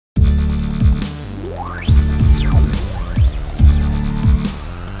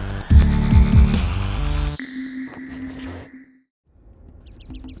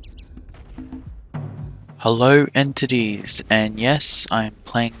Hello entities, and yes, I'm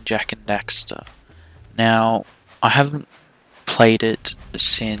playing Jak And Daxter. Now, I haven't played it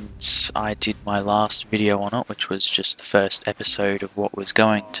since I did my last video on it, which was just the first episode of what was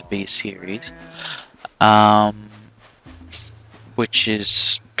going to be a series. Which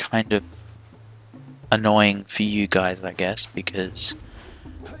is kind of annoying for you guys, I guess, because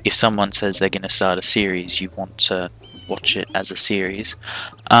if someone says they're going to start a series, you want to watch it as a series.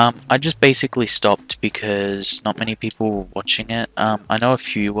 I just basically stopped because not many people were watching it. I know a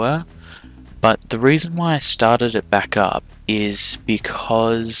few were, but the reason why I started it back up is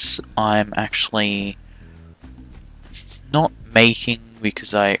because I'm actually not making,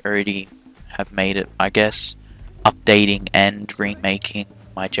 because I already have made it, I guess, updating and remaking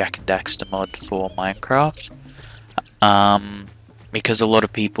my Jak And Daxter mod for Minecraft. Because a lot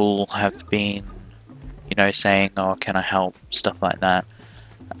of people have been, you know, saying, oh, can I help, stuff like that.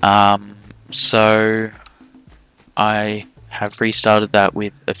 So I have restarted that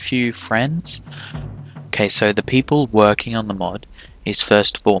with a few friends. Okay, so the people working on the mod is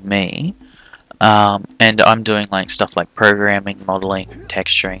first of all me, and I'm doing like stuff like programming, modeling,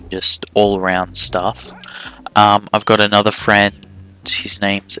 texturing, just all around stuff. I've got another friend, his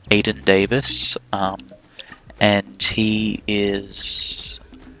name's Aiden Davis, and he is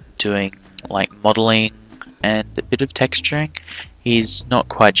doing like modeling and a bit of texturing. He's not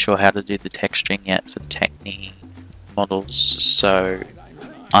quite sure how to do the texturing yet for the Techni models, so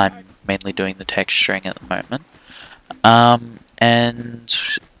I'm mainly doing the texturing at the moment. And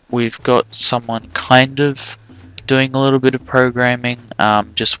we've got someone kind of doing a little bit of programming,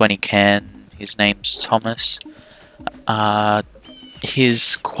 just when he can. His name's Thomas.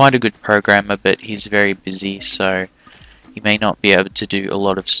 He's quite a good programmer, but he's very busy, so he may not be able to do a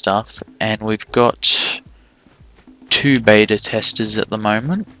lot of stuff. And we've got two beta testers at the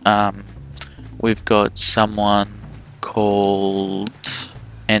moment. We've got someone called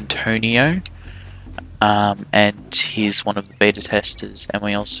Antonio, and he's one of the beta testers, and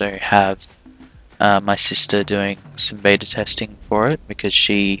we also have my sister doing some beta testing for it because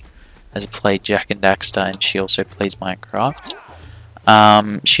she has played Jak And Daxter and she also plays Minecraft.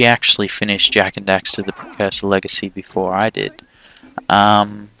 She actually finished Jak And Daxter the Precursor Legacy before I did.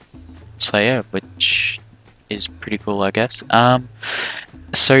 So yeah, which is pretty cool, I guess.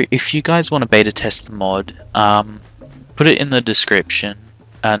 So if you guys want to beta test the mod, put it in the description.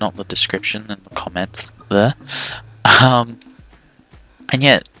 Not the description, in the comments there. And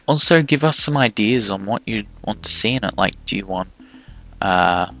yeah, also give us some ideas on what you want to see in it. Like, do you want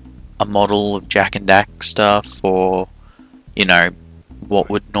a model of Jak And Daxter for, you know, what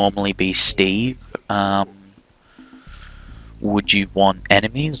would normally be Steve? Would you want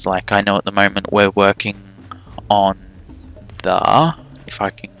enemies? Like, I know at the moment we're working on the, if I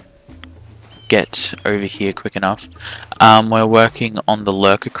can get over here quick enough, we're working on the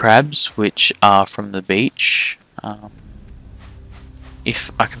lurker crabs, which are from the beach. If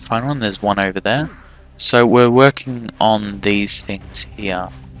I can find one, there's one over there. So we're working on these things here.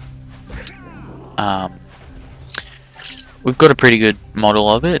 We've got a pretty good model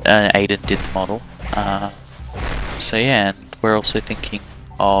of it. Aiden did the model. So yeah, and we're also thinking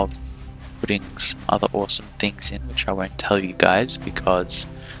of putting some other awesome things in, which I won't tell you guys because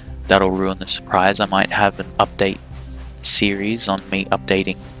that'll ruin the surprise. I might have an update series on me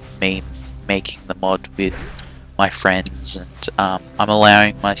updating me making the mod with my friends, and I'm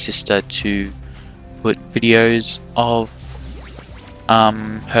allowing my sister to put videos of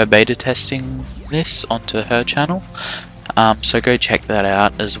her beta testing this onto her channel. So go check that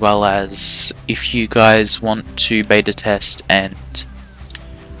out, as well as if you guys want to beta test and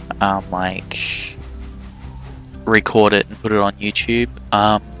like record it and put it on YouTube,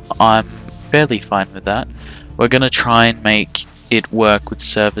 I'm fairly fine with that. We're gonna try and make it work with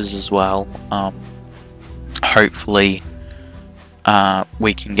servers as well. Hopefully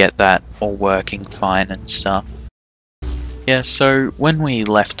we can get that all working fine and stuff. Yeah, so when we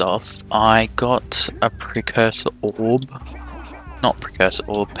left off, I got a precursor orb, not precursor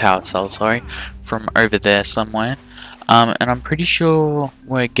orb, power cell, sorry, from over there somewhere. And I'm pretty sure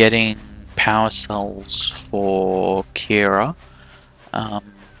we're getting power cells for Kira.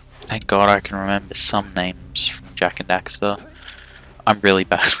 Thank God I can remember some names from Jak And Daxter. I'm really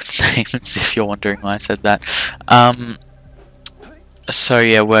bad with names, if you're wondering why I said that. So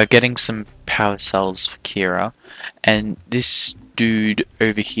yeah, we're getting some power cells for Kira, and this dude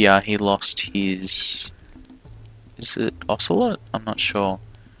over here, he lost his, is it Ocelot? I'm not sure.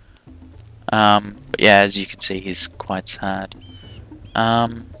 But yeah, as you can see, he's quite sad. Now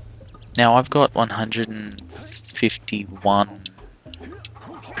I've got 151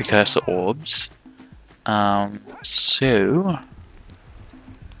 precursor orbs, So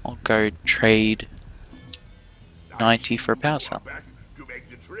I'll go trade 90 for a power cell. Back to make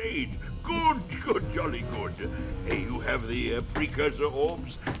the trade. Good, jolly good. You have the precursor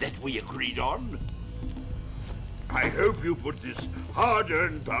orbs that we agreed on? I hope you put this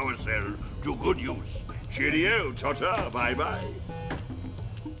hard-earned power cell to good use. Cheerio, ta-ta, bye-bye.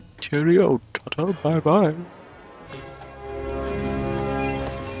 Cheerio, ta-ta, bye-bye.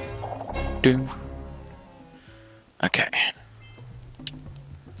 Doom. Okay.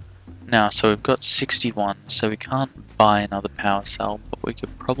 Now, so we've got 61, so we can't buy another power cell, but we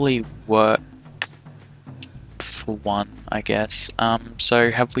could probably work for one, I guess.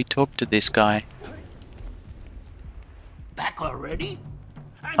 So have we talked to this guy? Back already?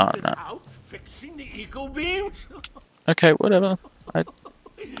 Oh, I've been no. out fixing the eco beams? Okay, whatever.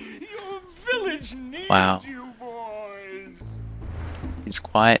 Your village needs Wow. you boys. He's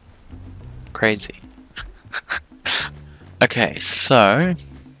quite crazy. Okay, so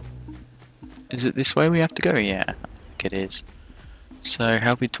is it this way we have to go? Yeah, I think it is. So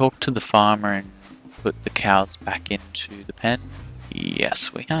have we talked to the farmer and put the cows back into the pen?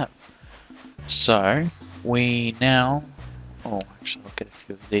 Yes, we have. So we now, oh, actually I'll get a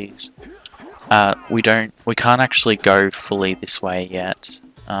few of these. We can't actually go fully this way yet.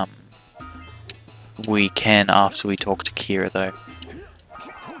 We can after we talk to Kira though.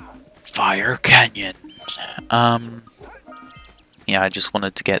 Fire Canyon. Yeah, I just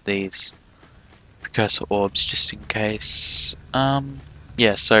wanted to get these precursor orbs just in case.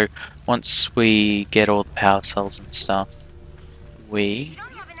 Yeah, so once we get all the power cells and stuff, we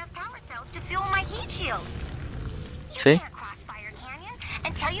don't have enough power cells to fuel my heat shield. You see? can't cross Fire Canyon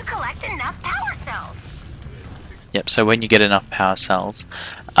until you collect enough power cells. Yep, so when you get enough power cells,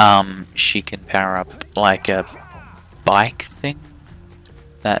 she can power up like a bike thing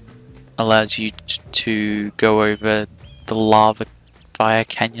that allows you to go over the lava fire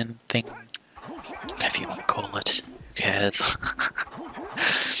canyon thing. Whatever you want to call it. Who cares?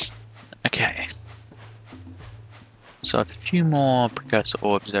 Okay. So a few more precursor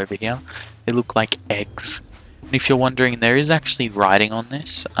orbs over here. They look like eggs. And if you're wondering, there is actually writing on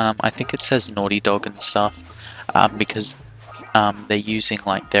this. I think it says Naughty Dog and stuff. Because they're using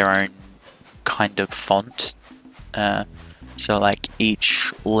like their own kind of font. So like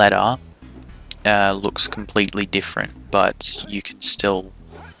each letter looks completely different, but you can still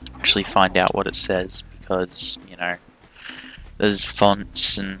actually find out what it says because, you know, there's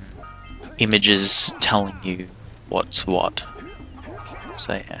fonts and images telling you what's what.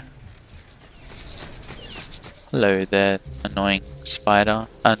 So yeah. Hello there, annoying spider.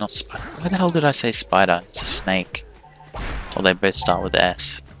 Not spider. Why the hell did I say spider? It's a snake. Well, they both start with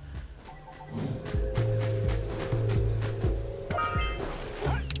S.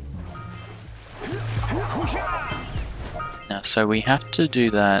 Now, so we have to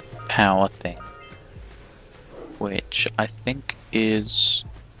do that power thing, which I think is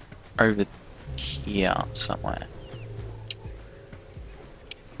over here somewhere.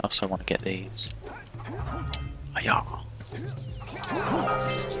 I also want to get these. Oh, yeah.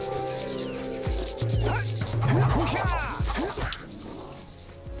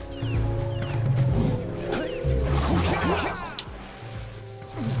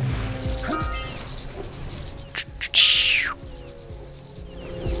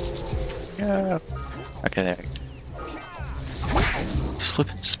 Yeah. Okay, there we go.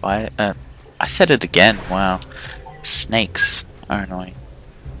 Flipping spider. I said it again. Wow. Snakes are annoying.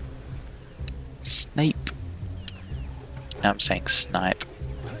 Snape. Now I'm saying snipe.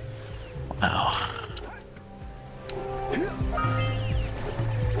 Wow.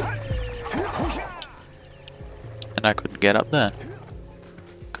 And I couldn't get up there.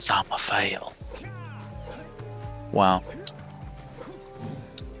 Because I'm a fail. Wow.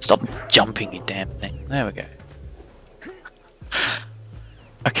 Stop jumping, you damn thing. There we go.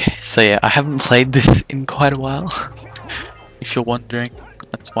 Okay, so yeah, I haven't played this in quite a while. If you're wondering,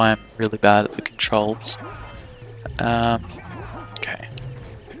 that's why I'm really bad at the controls. Okay.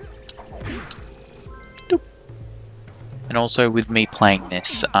 Doop. And also with me playing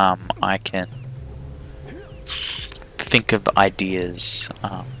this, I can think of ideas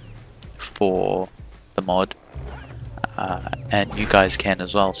for the mod. And you guys can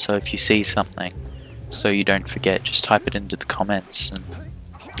as well, so if you see something, so you don't forget, just type it into the comments and,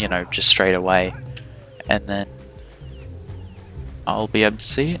 you know, just straight away, and then I'll be able to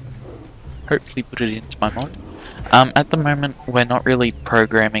see it, hopefully put it into my mod. At the moment we're not really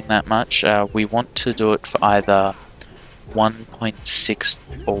programming that much. We want to do it for either 1.6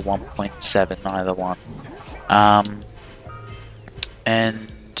 or 1.7, either one.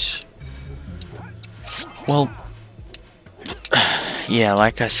 And Well, yeah,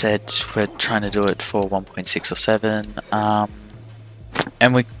 like I said, we're trying to do it for 1.6 or 7,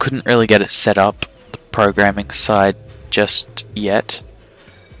 and we couldn't really get it set up, the programming side, just yet.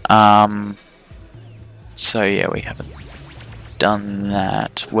 So yeah, we haven't done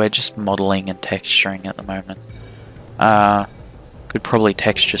that. We're just modeling and texturing at the moment. Could probably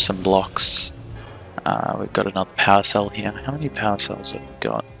texture some blocks. We've got another power cell here. How many power cells have we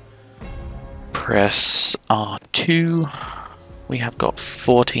got? Press R2. We have got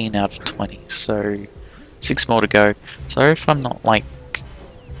 14 out of 20, so 6 more to go. Sorry if I'm not like...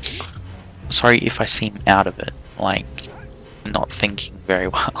 Sorry if I seem out of it, like not thinking very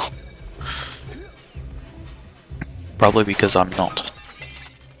well. Probably because I'm not.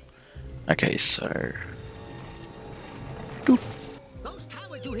 Okay, so... Those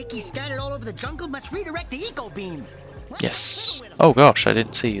tower doohickeys scattered all over the jungle must redirect the eco beam. Yes. Oh gosh, I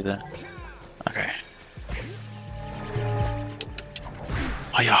didn't see you there. Okay.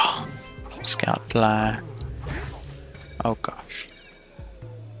 Oh yeah. Scout fly. Oh gosh.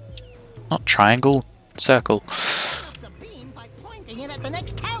 Not triangle, circle. The beam by pointing it at the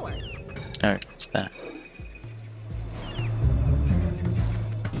next tower. No, it's there.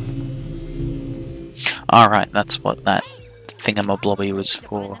 Alright, that's what that thingamabobby was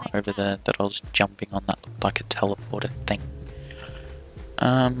for over there that I was jumping on. That looked like a teleporter thing.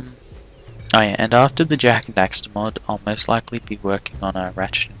 Oh yeah, and after the Jak and Daxter mod, I'll most likely be working on a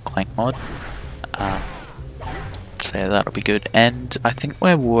Ratchet and Clank mod. So yeah, that'll be good. And I think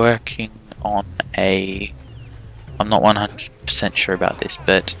we're working on a... I'm not 100% sure about this,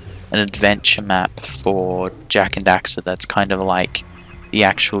 but an adventure map for Jak and Daxter that's kind of like the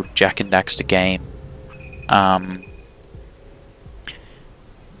actual Jak and Daxter game.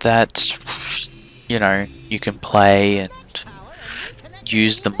 That, you know, you can play and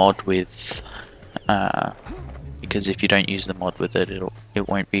use the mod with, because if you don't use the mod with it, it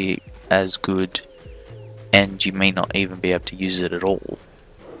won't be as good, and you may not even be able to use it at all.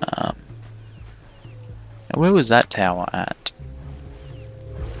 Where was that tower at?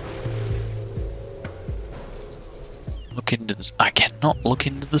 Look into this. I cannot look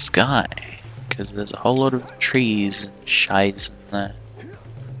into the sky because there's a whole lot of trees and shades in there,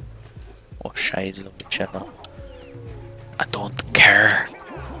 or shades, or whichever. I don't care.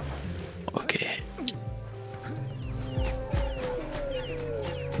 Okay.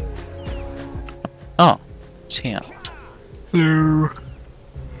 Oh, it's here. Hello.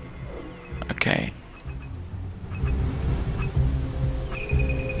 Okay.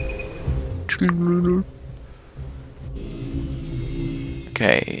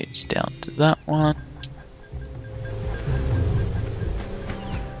 Okay, it's down to that one.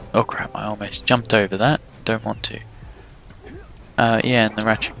 Oh crap, I almost jumped over that. Don't want to. Yeah, and the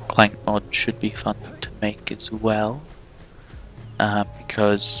Ratchet and Clank mod should be fun to make as well.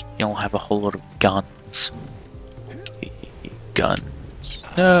 Because you'll have a whole lot of guns. Guns.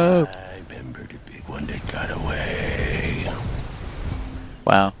 No! I remember the big one that got away.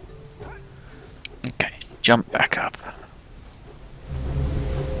 Wow. Okay, jump back up.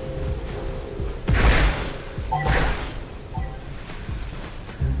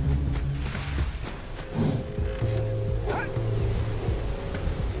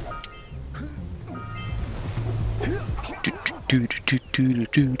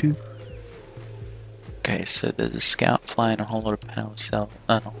 Okay, so there's a scout fly and a whole lot of power cells.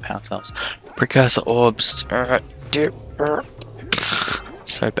 Not power cells. Precursor orbs.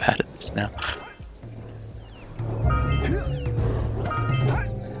 So bad at this now.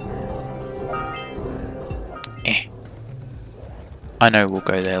 I know we'll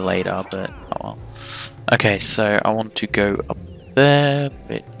go there later, but oh well. Okay, so I want to go up there,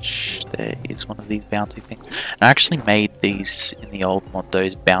 which there is one of these bouncy things. I actually made these in the old mod,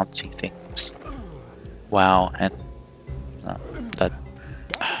 those bouncy things. Wow, and that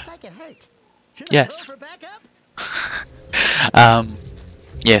looks like it hurt. yes.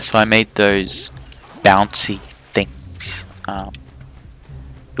 Yeah, so I made those bouncy things.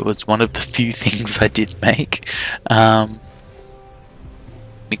 It was one of the few things I did make.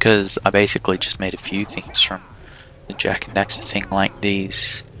 Because I basically just made a few things from the Jak and Daxter thing, like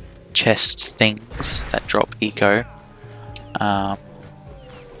these chest things that drop eco. I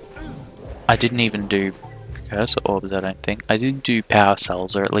didn't even do precursor orbs, I don't think. I did do power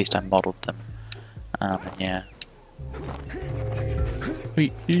cells, or at least I modeled them. And yeah.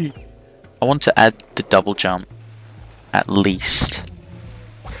 I want to add the double jump, at least.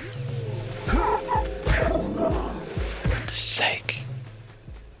 For the sake.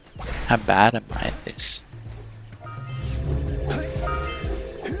 How bad am I at this?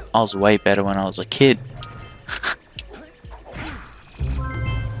 I was way better when I was a kid.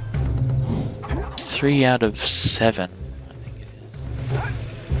 3 out of 7, I think it is.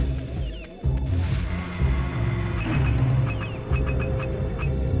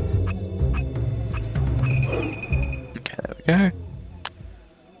 Okay, there we go.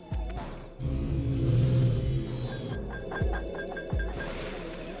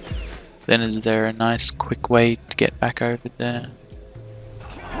 Then is there a nice quick way to get back over there?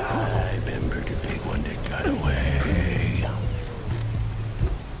 I remember the big one that got away.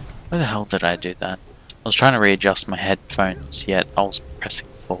 Where the hell did I do that? I was trying to readjust my headphones, yet I was pressing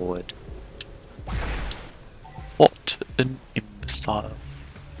forward. What an imbecile.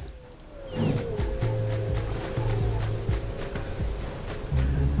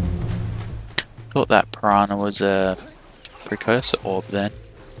 Thought that piranha was a precursor orb then.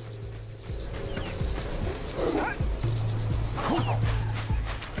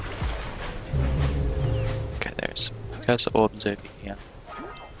 Okay, there's precursor orbs over here.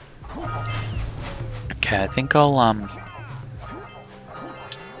 Okay, I think I'll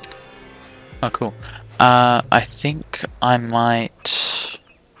oh, cool. I think I might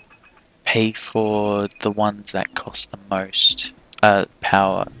pay for the ones that cost the most.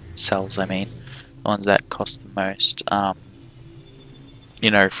 Power cells, I mean. The ones that cost the most.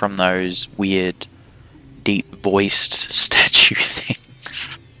 You know, from those weird, deep-voiced statue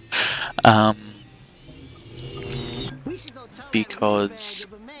things.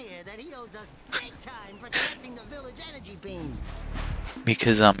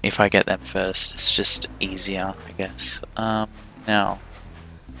 Because if I get them first, it's just easier, I guess. Now,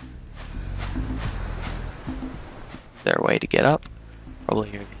 is there a way to get up? Probably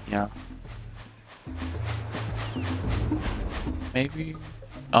over here. Maybe.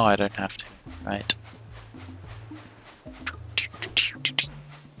 Oh, I don't have to. Right.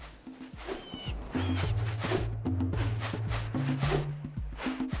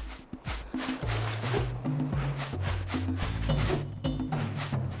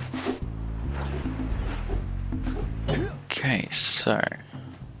 Okay, so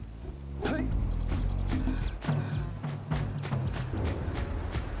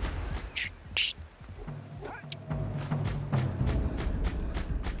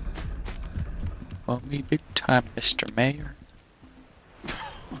well, me big time, Mr. Mayor.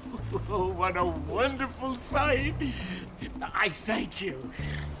 Oh, what a wonderful sight! I thank you.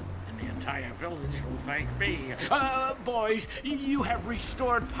 And the entire village will thank me. Boys, you have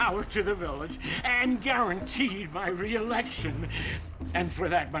restored power to the village and guaranteed my re-election. And for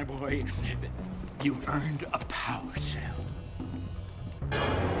that, my boy, you've earned a power cell.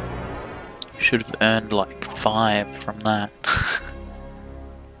 Should have earned like 5 from that.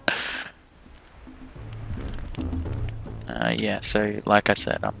 Yeah, so like I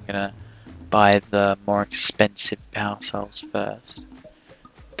said, I'm gonna buy the more expensive power cells first.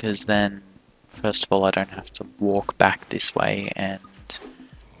 Because then, first of all, I don't have to walk back this way, and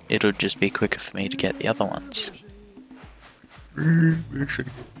it'll just be quicker for me to get the other ones.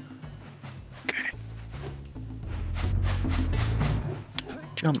 Okay.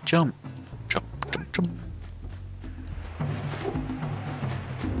 Jump, jump. Jump, jump, jump.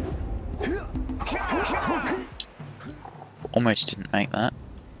 Almost didn't make that.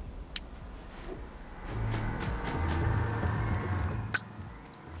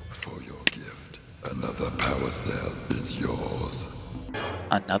 For your gift, another power cell is yours.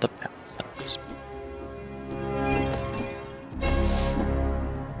 Another power cell.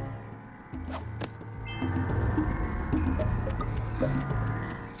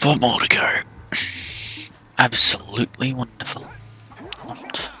 Four more to go. Absolutely wonderful.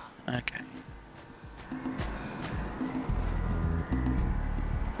 What? Okay.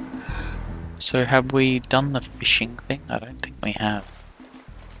 So have we done the fishing thing? I don't think we have.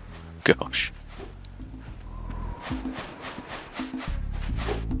 Gosh.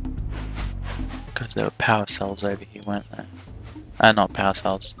 Because there were power cells over here, weren't there? Not power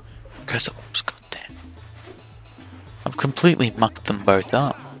cells. Because oops, goddamn. I've completely mucked them both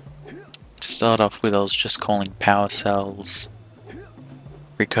up. To start off with, I was just calling power cells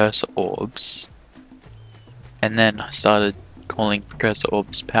precursor orbs. And then I started calling precursor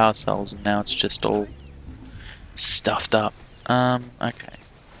orbs power cells, and now it's just all stuffed up. Okay.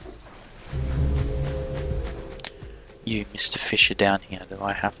 You, Mr. Fisher down here, do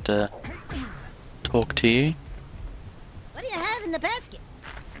I have to talk to you? What do you have in the basket?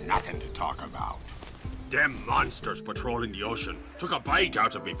 Nothing to talk about. Them monsters patrolling the ocean took a bite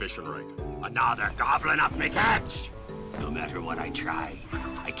out of me fishing rig. And now they're gobbling up me catch. No matter what I try,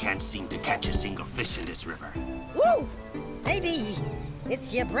 I can't seem to catch a single fish in this river. Woo! Maybe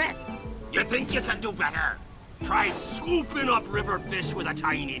it's your breath. You think you can do better? Try scooping up river fish with a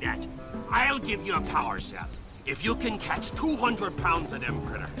tiny net. I'll give you a power cell if you can catch 200 pounds of them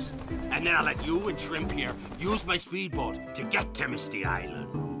critters. And then I'll let you and Shrimp here use my speedboat to get to Misty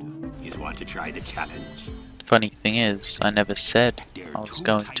Island. You want to try the challenge? Funny thing is, I never said I was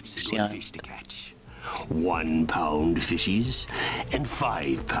going to Misty Island. Fish to catch. 1 pound fishies and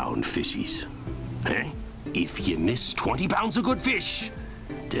 5 pound fishies. Eh? If you miss 20 pounds of good fish,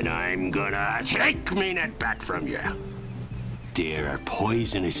 then I'm gonna take me net back from you. There are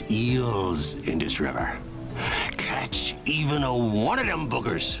poisonous eels in this river. Catch even one of them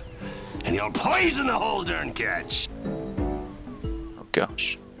boogers, and you'll poison the whole darn catch. Oh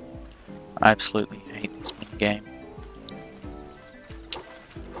gosh. I absolutely hate this minigame.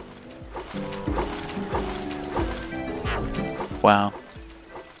 Wow.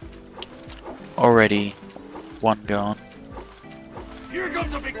 Already one gone. Here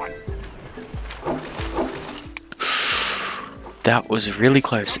comes a big one. That was really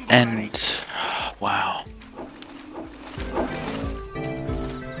close, and wow.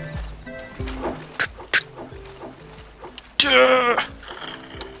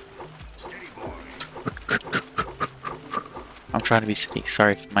 I'm trying to be silly.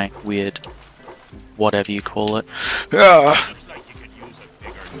 Sorry for my weird, whatever you call it. Looks like you could use a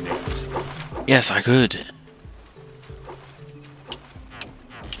bigger net. Yes, I could.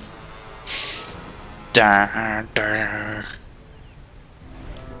 Da, da.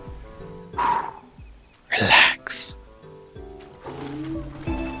 Relax.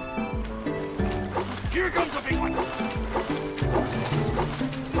 Here comes a big one.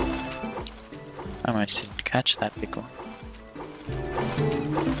 I almost didn't catch that big one.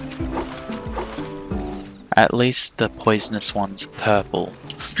 At least the poisonous one's purple.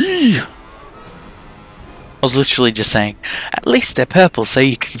 I was literally just saying, at least they're purple so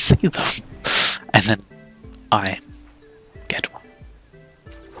you can see them. And then I get one.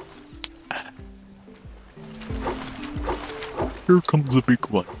 Here comes a big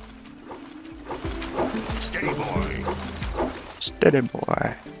one. Steady boy. Steady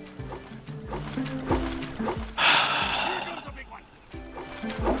boy.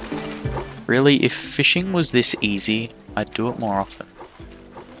 Really, if fishing was this easy, I'd do it more often.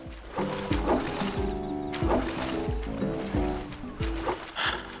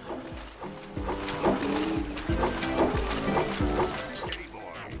 Steady boy.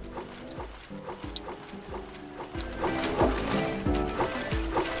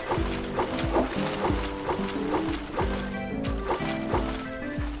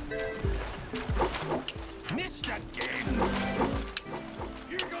 Missed again.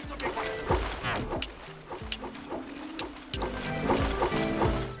 Here comes a big one.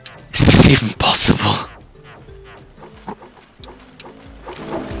 Is this even possible?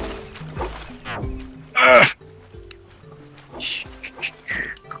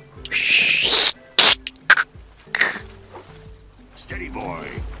 Steady boy.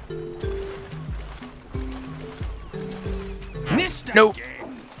 Missed Nope.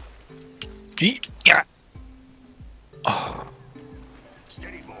 again. Yeah. Oh,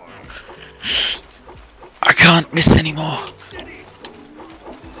 Steady boy. I can't miss anymore. Steady.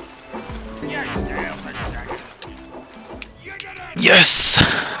 Yourself a second. You did it. Yes.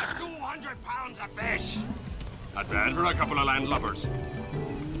 200 pounds of fish. Not bad for a couple of landlubbers.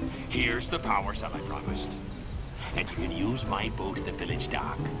 Here's the power cell I promised. And you can use my boat at the village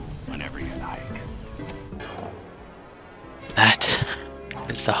dock whenever you like. That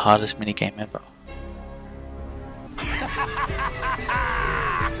is the hardest minigame ever.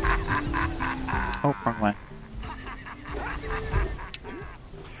 Oh, wrong way.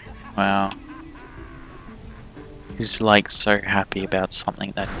 Wow. He's like so happy about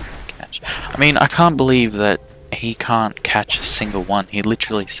something that he can catch. I mean, I can't believe that he can't catch a single one. He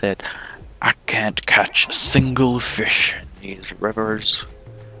literally said, I can't catch a single fish in these rivers.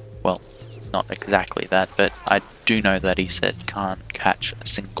 Well, not exactly that, but I do know that he said can't catch a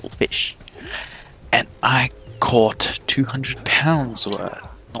single fish. And I caught 200 pounds worth.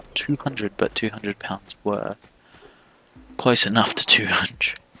 Not 200, but 200 pounds worth. Close enough to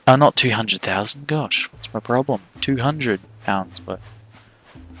 200. Oh, not 200,000. Gosh, what's my problem? 200 pounds worth.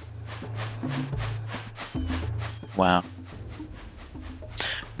 Wow.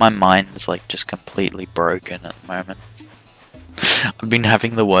 My mind's like just completely broken at the moment. I've been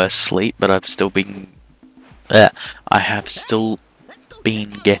having the worst sleep, but I've still been... I have still been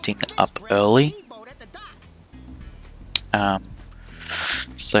getting up early.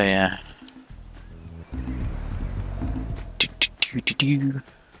 So yeah.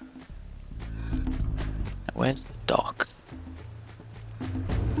 Where's the dock?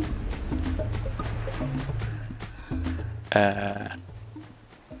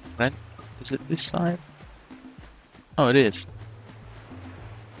 Is it this side? Oh, it is.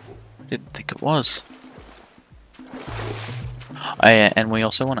 I didn't think it was. Oh yeah, and we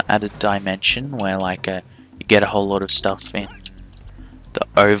also want to add a dimension where like you get a whole lot of stuff in the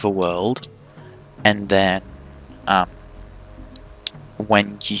overworld, and then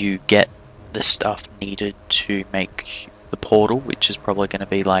when you get the stuff needed to make the portal, which is probably going to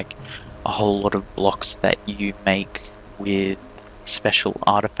be like a whole lot of blocks that you make with special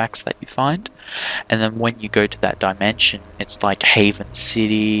artifacts that you find, and then when you go to that dimension, it's like Haven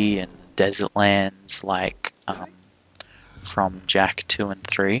City and desert lands like from Jak 2 and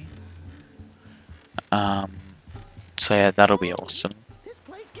 3. So yeah, that'll be awesome. This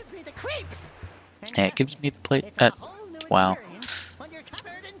place gives me the creeps. Yeah, it gives me the plate. It's a whole new Wow. experience when you're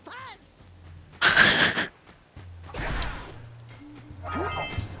covered in fuzz.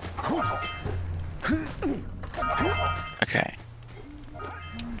 Okay.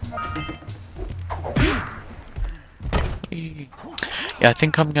 Yeah, I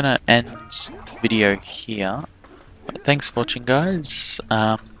think I'm gonna end the video here. But thanks for watching, guys.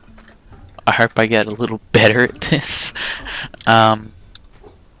 I hope I get a little better at this.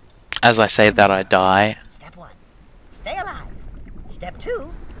 As I say that, I die. Step 1, stay alive. Step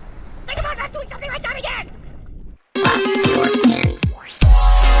 2, think about not doing something like that again.